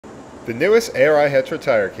The newest ARI-Hetra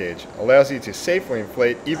tire cage allows you to safely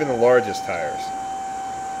inflate even the largest tires.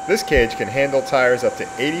 This cage can handle tires up to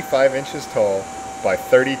 85 inches tall by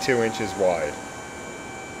 32 inches wide.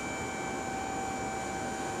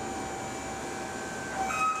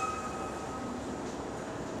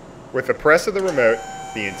 With the press of the remote,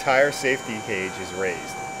 the entire safety cage is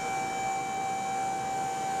raised.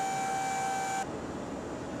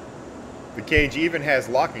 The cage even has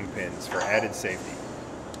locking pins for added safety.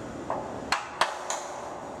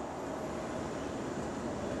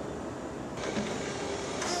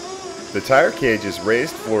 The tire cage's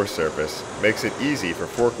raised floor surface makes it easy for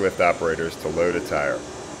forklift operators to load a tire.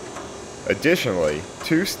 Additionally,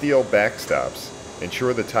 two steel backstops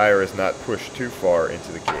ensure the tire is not pushed too far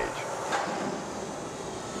into the cage.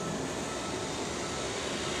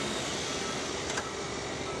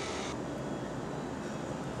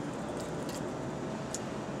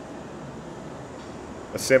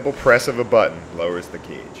 A simple press of a button lowers the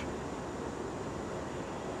cage.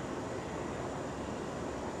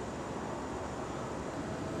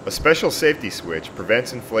 A special safety switch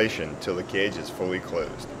prevents inflation till the cage is fully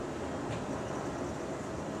closed.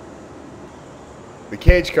 The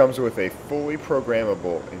cage comes with a fully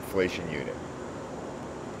programmable inflation unit.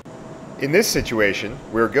 In this situation,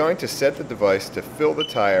 we are going to set the device to fill the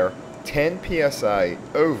tire 10 psi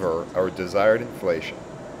over our desired inflation.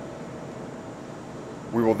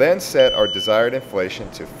 We will then set our desired inflation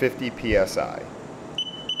to 50 psi.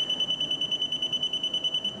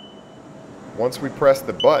 Once we press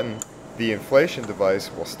the button, the inflation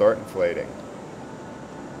device will start inflating.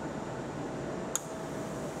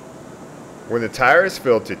 When the tire is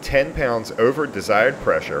filled to 10 pounds over desired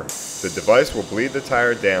pressure, the device will bleed the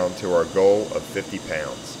tire down to our goal of 50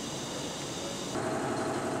 pounds.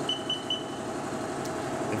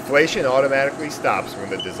 Inflation automatically stops when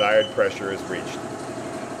the desired pressure is reached.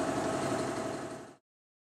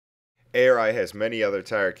 ARI has many other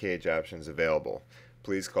tire cage options available.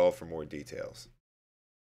 Please call for more details.